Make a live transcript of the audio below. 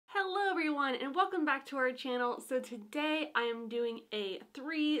everyone, and welcome back to our channel. So today I am doing a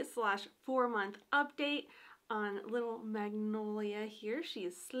 3/4 month update on little Magnolia here. She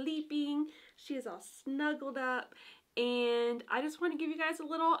is sleeping, she is all snuggled up, and I just want to give you guys a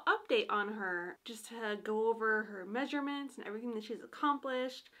little update on her, just to go over her measurements and everything that she's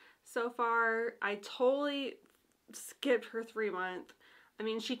accomplished so far. I totally skipped her 3-month. I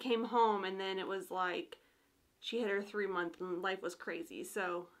mean, she came home and then it was like she hit her 3-month and life was crazy.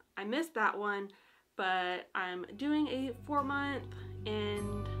 So I missed that one, but I'm doing a 4-month,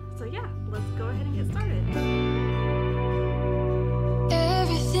 and so yeah, let's go ahead and get started.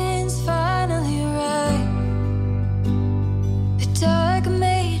 Everything's finally right. The dark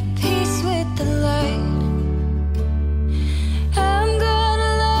made peace with the light. I'm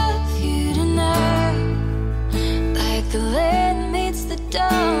gonna love you tonight, like the land meets the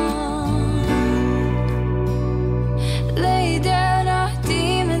dawn. Lay down our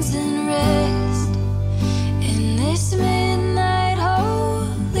demons and rest in this midnight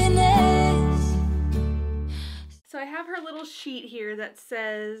holiness. So I have her little sheet here that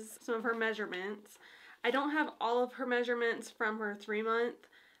says some of her measurements. I don't have all of her measurements from her 3-month,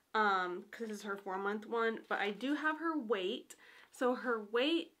 because this is her 4-month one, but I do have her weight. So her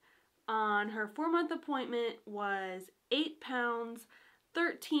weight on her 4-month appointment was 8 pounds,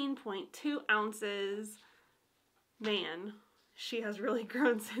 13.2 ounces. Man, she has really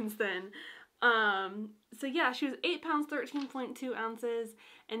grown since then. So yeah, she was 8 pounds, 13.2 ounces,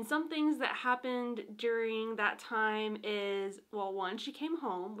 and some things that happened during that time is, well, one, she came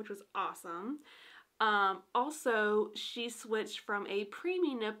home, which was awesome. Also, she switched from a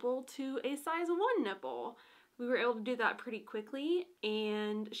preemie nipple to a size 1 nipple. We were able to do that pretty quickly,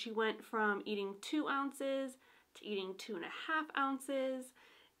 and she went from eating 2 ounces to eating 2.5 ounces,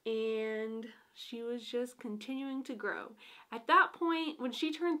 and she was just continuing to grow. At that point, when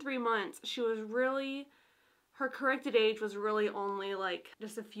she turned 3 months, she was really, her corrected age was really only like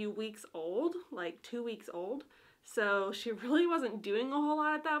just a few weeks old, like 2 weeks old. So she really wasn't doing a whole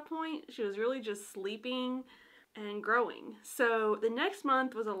lot at that point. She was really just sleeping and growing. So the next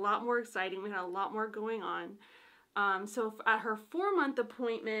month was a lot more exciting. We had a lot more going on. So at her 4-month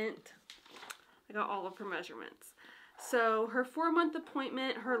appointment, I got all of her measurements. So her 4-month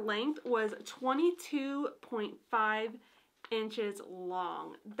appointment, her length was 22.5 inches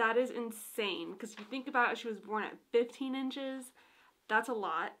long. That is insane, because if you think about it, she was born at 15 inches. That's a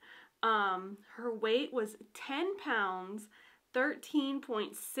lot. Her weight was 10 pounds,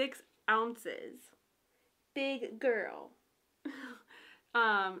 13.6 ounces. Big girl.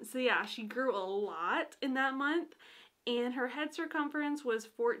 So yeah, she grew a lot in that month, and her head circumference was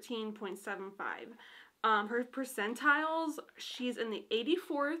 14.75. Her percentiles, she's in the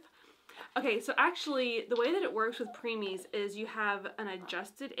 84th. Okay, so actually, the way that it works with preemies is you have an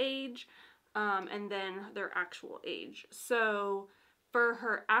adjusted age, and then their actual age. So for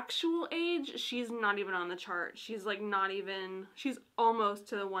her actual age, she's not even on the chart. She's like not even, she's almost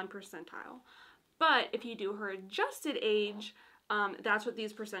to the 1 percentile. But if you do her adjusted age, that's what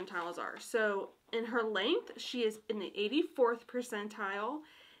these percentiles are. So in her length, she is in the 84th percentile.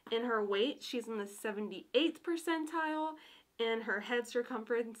 In her weight, she's in the 78th percentile, and her head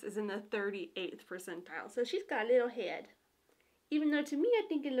circumference is in the 38th percentile. So she's got a little head. Even though to me, I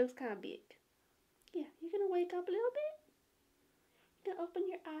think it looks kind of big. Yeah, you're going to wake up a little bit? You're going to open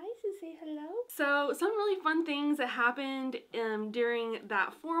your eyes and say hello? So some really fun things that happened during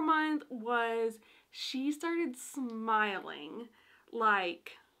that 4-month was she started smiling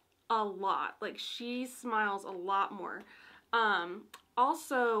like a lot. Like she smiles a lot more.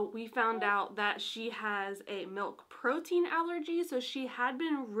 Also, we found out that she has a milk protein allergy, so she had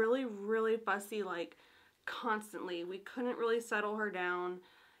been really fussy, like constantly. We couldn't really settle her down.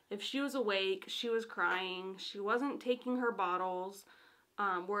 If she was awake, she was crying. She wasn't taking her bottles,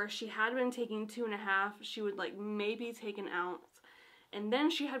 where she had been taking 2.5, she would like maybe take 1 ounce. And then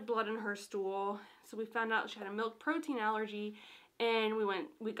she had blood in her stool, so we found out she had a milk protein allergy, and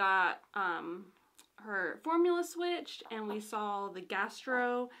we got her formula switched, and we saw the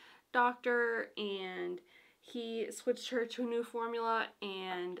gastro doctor, and he switched her to a new formula,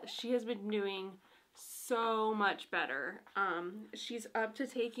 and she has been doing so much better. She's up to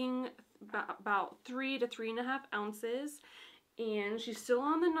taking about 3 to 3.5 ounces, and she's still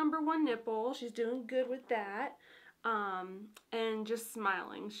on the number 1 nipple. She's doing good with that, and just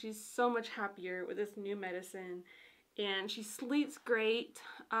smiling. She's so much happier with this new medicine, and she sleeps great.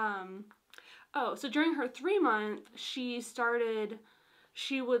 Oh, so during her 3-month, she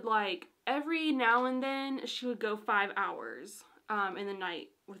would like, every now and then, she would go 5 hours in the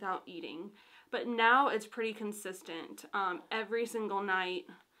night without eating. But now it's pretty consistent. Every single night,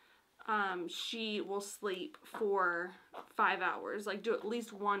 she will sleep for 5 hours, like do at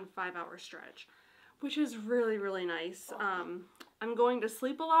least one 5-hour stretch, which is really, really nice. I'm going to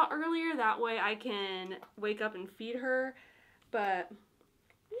sleep a lot earlier, that way I can wake up and feed her, but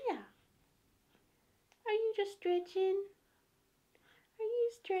yeah. Are you just stretching? Are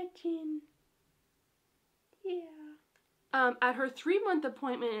you stretching? Yeah. At her 3-month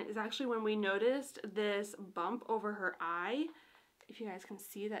appointment is actually when we noticed this bump over her eye. If you guys can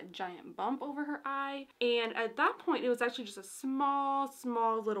see that giant bump over her eye. And at that point, it was actually just a small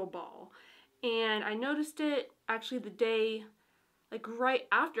little ball. And I noticed it actually the day, like right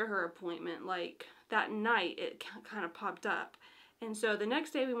after her appointment, like that night, it kind of popped up. And so the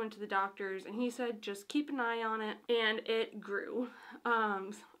next day we went to the doctor's and he said, just keep an eye on it. And it grew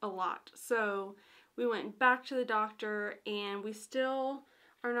a lot. So we went back to the doctor and we still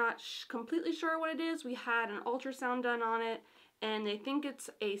are not completely sure what it is. We had an ultrasound done on it and they think it's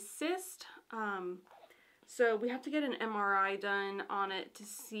a cyst. So we have to get an MRI done on it to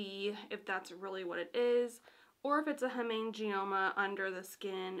see if that's really what it is or if it's a hemangioma under the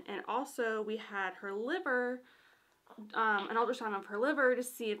skin. And also we had her liver, an ultrasound of her liver to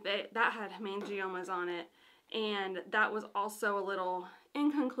see if that had hemangiomas on it. And that was also a little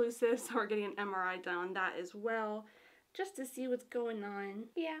inconclusive, so we're getting an MRI done on that as well, just to see what's going on.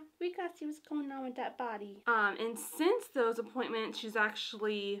 Yeah, we gotta see what's going on with that body. And since those appointments, she's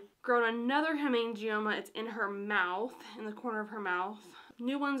actually grown another hemangioma. It's in her mouth, in the corner of her mouth.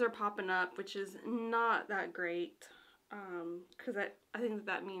 New ones are popping up, which is not that great, because I think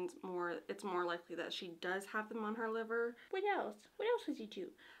that means it's more likely that she does have them on her liver. What else? What else did you do?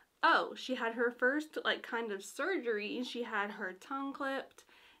 Oh, she had her first, like, kind of surgery. She had her tongue clipped,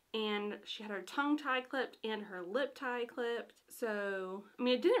 and she had her tongue tie clipped and her lip tie clipped. So, I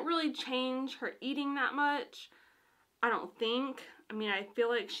mean, it didn't really change her eating that much, I don't think. I mean, I feel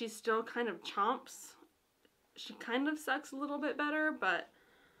like she still kind of chomps. She kind of sucks a little bit better, but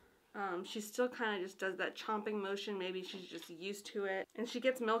she still kind of just does that chomping motion. Maybe she's just used to it. And she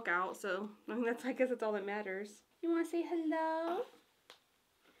gets milk out, so I mean, I guess that's all that matters. You want to say hello?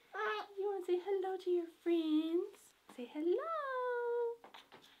 You want to say hello to your friends? Say hello.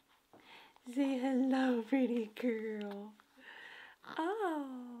 Say hello, pretty girl.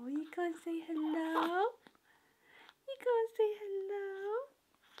 Oh, you gonna say hello? You gonna say hello?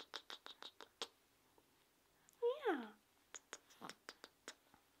 Yeah.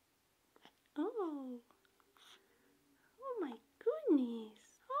 Oh. Oh my goodness.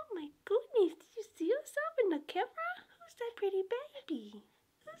 Oh my goodness. Did you see yourself in the camera? Who's that pretty baby?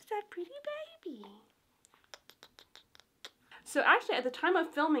 Who's that pretty baby? So actually at the time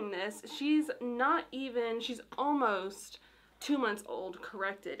of filming this, she's almost 2 months old,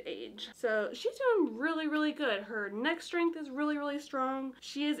 corrected age. So she's doing really, really good. Her neck strength is really, really strong.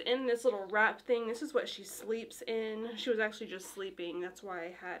 She is in this little wrap thing. This is what she sleeps in. She was actually just sleeping. That's why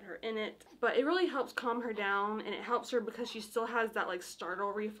I had her in it. But it really helps calm her down, and it helps her because she still has that like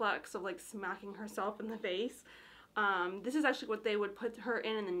startle reflex of like smacking herself in the face. This is actually what they would put her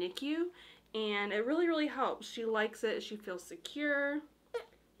in the NICU, and it really, really helps. She likes it. She feels secure.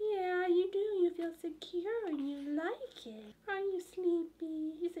 Yeah, you do. You feel secure and you like it. Are you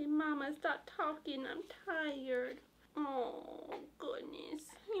sleepy? You say, Mama, stop talking. I'm tired. Oh, goodness.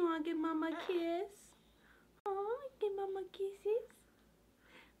 You want to give Mama a kiss? Oh, give Mama kisses.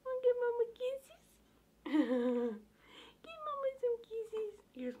 Want to give Mama kisses? Give Mama some kisses.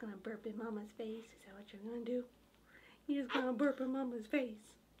 You're just going to burp in Mama's face. Is that what you're going to do? You're just going to burp in Mama's face.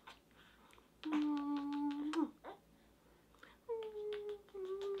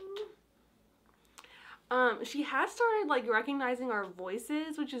 She has started like recognizing our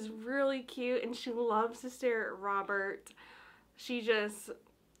voices, which is really cute, and she loves to stare at Robert. She just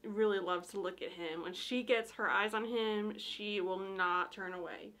really loves to look at him. When she gets her eyes on him, she will not turn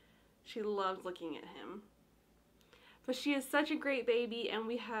away. She loves looking at him. But she is such a great baby, and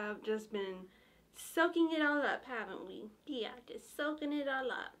we have just been soaking it all up, haven't we? Yeah, just soaking it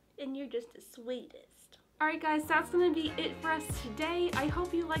all up. And you're just the sweetest. Alright guys, that's going to be it for us today. I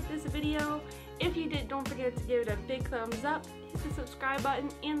hope you liked this video. If you did, don't forget to give it a big thumbs up, hit the subscribe button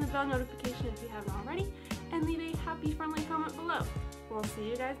and the bell notification if you haven't already, and leave a happy, friendly comment below. We'll see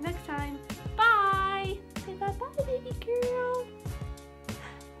you guys next time. Bye! Say bye-bye, baby girl.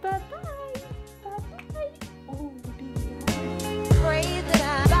 Bye-bye.